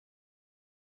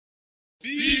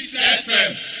This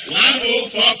FM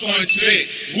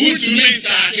 104.3. Who to me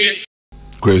take?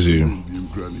 Crazy.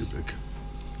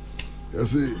 I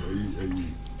say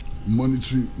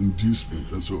monetary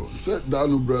inducement and so on. Set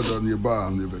down bread on your bar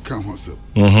and never come herself.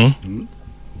 Look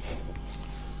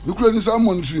when it's a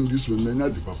monetary inducement, then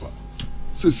not the papa.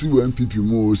 Say see when people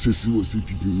more, say see what see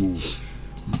people more.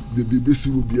 The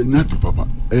BBC will be a not the papa.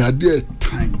 I had their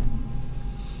time.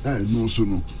 I know so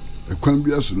no. A can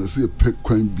be as soon as say a pet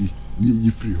can be near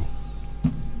you free.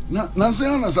 Now say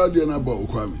on as I did about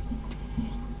Kwame.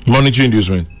 Monetary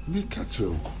inducement. They catch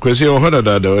you. Kwesi o hoda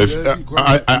da do if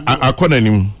akona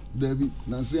nim. David,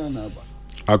 na say anaba.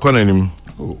 Akona nim.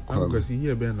 Oh, Kwesi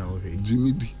here be na we.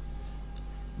 Jimmy D.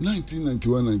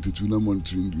 1991-92 na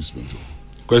monetary inducement.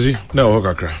 Kwesi na o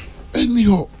kakra.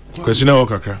 Anyhow. Kwesi na o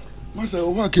kakra. Masa o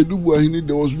wa ke dubu ahini,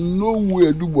 there was no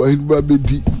way dubu ahini ba be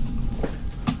di.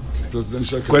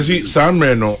 Presidential. Kwesi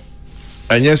Samre no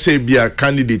anya say be a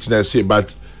candidate na say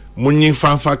but munyi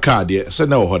fanfa card ye say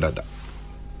na o hoda da.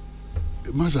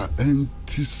 Masa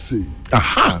NTC.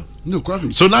 Aha. No,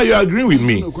 Kwame. So now you agree with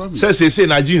me. No, Kwame. Say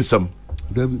na jinsam.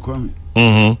 David Kwame.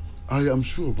 I am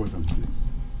sure of what I'm saying.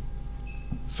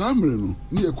 Samre no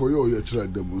near koyo ye try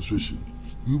demonstration.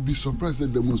 You'll be surprised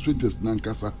that demonstrators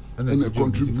nankasa and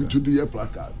contribute to the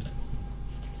placard.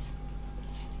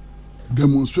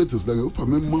 Demonstrators that open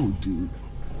my mountain.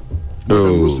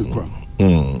 Oh,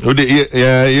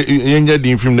 yeah,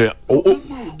 the film there.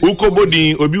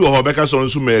 Ukobodi obi wo hobeka so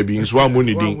nso ma bi nso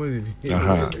amoni din.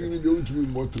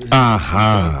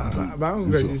 Aha. Ba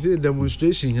ngasi say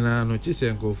demonstration hina no chi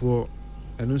se nkofo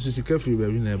eno so sika free ba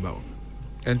bi na eba.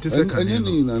 And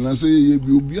any na say ye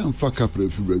bi obi amfa kapra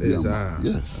fi ba bi am.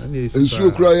 Yes.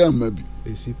 Ensuo kura ya ma bi.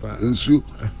 Ensuo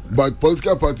but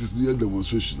political parties near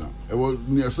demonstration na. E wo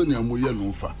ni ase ni amoye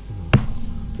no fa.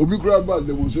 Obi kura ba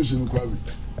demonstration kwa bi.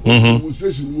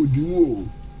 Demonstration wo di wo.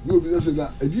 No be say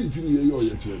that I didn't think you your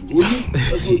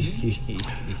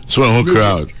so a whole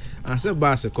crowd. I said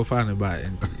bass a coffee and buy.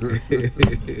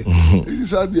 This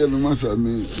is how the master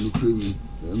me Ukraine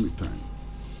every time.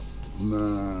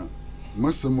 Na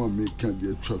master me can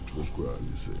be a truck to crowd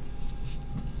say.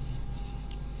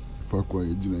 Pakwa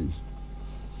ye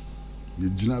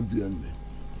jina bia ne.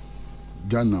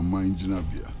 Ghana man jina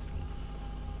bia.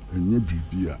 Enye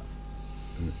bibia.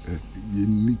 You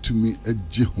need to me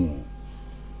edge home.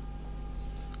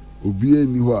 Obi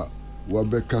eni ho a wa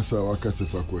be kasa wa kasa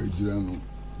fa kwa ejira no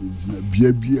ejina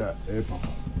bia papa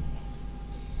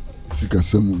sika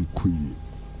samu nkoyi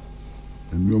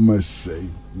eno ma sei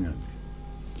nyane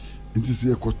nti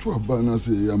se ekoto aba na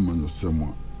se ya ma no samu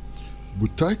a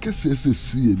butai kese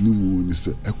si enimu ni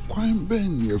se ekwan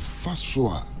ben ne fa so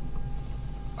a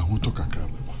ahoto kakra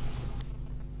ba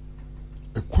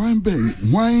ekwan ben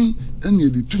wan ene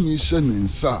di tumi hye ne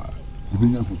nsa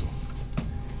ebenya hoto.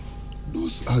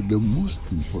 Those are the most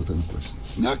important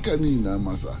questions. Nakani na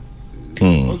masa.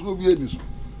 Osmo bi eni so.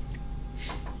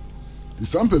 The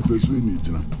some pepesu ni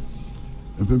jina.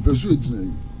 En pepesu e jina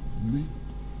yi.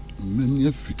 Me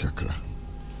afikakra.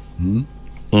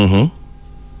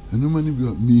 Eno mani bi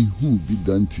mi hu bi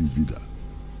danti bi da.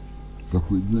 Fa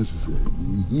ko jina se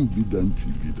mi hu bi danti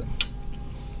bi da.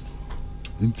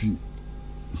 Enti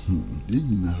e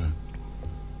nyinara.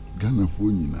 Ghana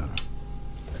fo nyinara.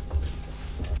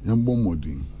 Yambo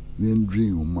modin yen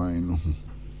dream o mine no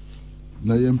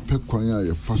na yen pe kwan a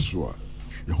ye fa so a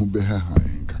ye ho be ha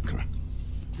kakra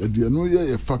ye de no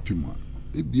ye fapima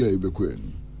e bia ye be ko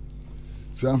ani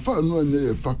se anfa no anya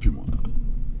ye fapima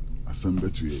asam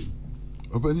betu ye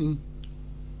obani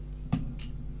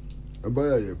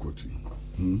abaya ye kotu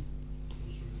ye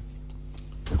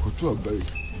kotu abai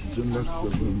December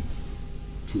 7th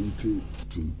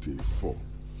 2024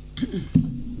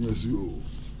 yes you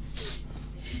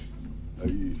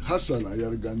Hassan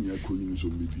Ayargan ya koyin so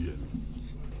media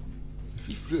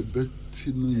fifre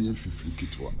beti no nya fifre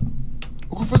kitwa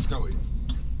okofasika we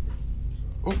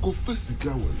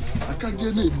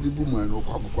akade na ebibu man no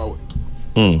kwakwa we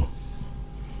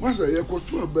wasa ye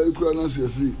kotu abai kura na se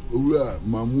owura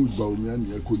Mahmoud Baumia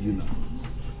na yakojina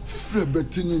fifre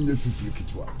beti no nya fifre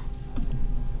kitwa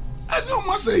ani o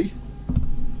masai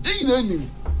dey na ni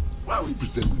why we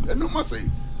pretend ani o masai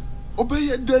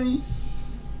obeye dan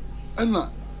and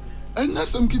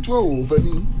some kitwa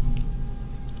opening.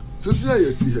 So see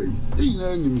I ti hey.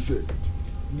 Na nim say.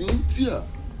 Ni ntia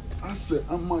ase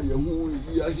ama ye hu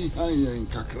ya hi han yen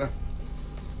kakra.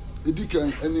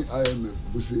 Edikan any IMF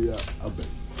bo say ya abai.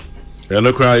 And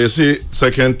look you see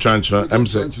second tranche na am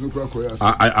say.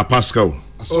 I Pascal.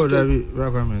 Oh David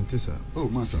requirement sir. Oh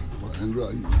massa. And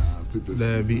papers.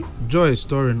 There be Joy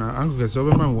story na uncle say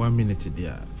over man 1 minute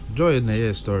there. Joy na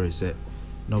your story say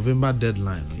November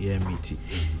deadline yeah meeting.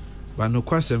 But no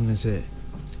question ne say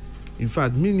in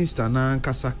fact minister na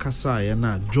kasa ya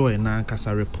na joy na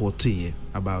kasa report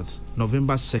about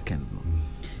November 2nd.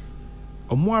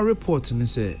 Omo report ne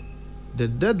say the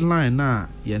deadline na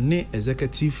ye ne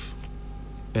executive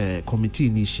committee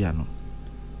initial no.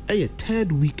 A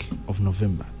third week of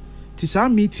November. This our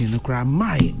meeting no kra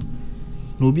mai.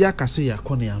 No obi akase ya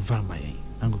kone anfa mai.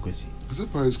 Ango Kwesi. The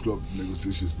Paris Club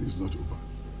negotiations is not over.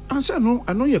 Answer no,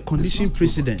 I know your condition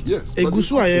precedent. Yes.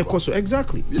 Egusu aye koso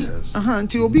exactly. Yes.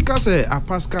 Until obi kase a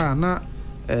Pascal na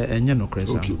enye no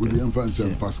kresa. Okay, with the infants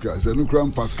and Pascal. Say no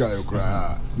cram Pascal you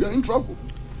cry. We are in trouble.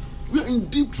 We are in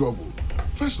deep trouble.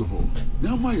 First of all,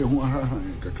 now my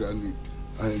kakra ni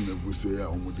I never say ya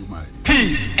omudi mai.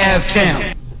 Peace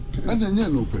FM. And then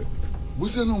no pe. We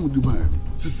say no omudi mai.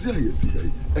 Sisi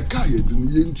ayeti e ka ye de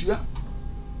ye ntua.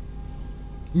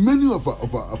 Many of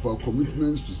our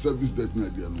commitments to service debt na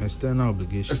dia no. External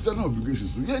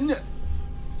obligations. Yeah.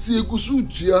 See ekusu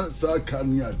tua sa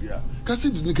kani adia. Kasi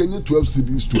di Kenya 12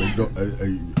 cedis to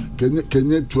 $1.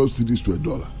 Kenya 12 cedis to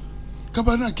 $1.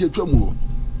 Kabana ke twa mo.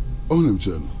 Onem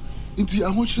cheno. Inti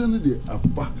ahochire ne de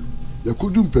aba.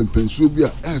 Yakodum pempensuo bi a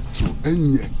eto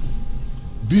enye.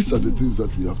 These are the things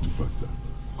that we have to factor.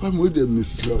 Kwame we dey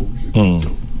misraw.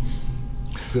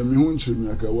 Se mi hu nchiri mi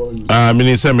aka wa.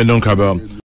 Mini se me don kabel.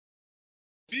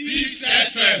 Peace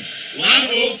FM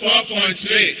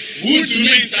 104.3. Good to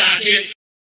meet you.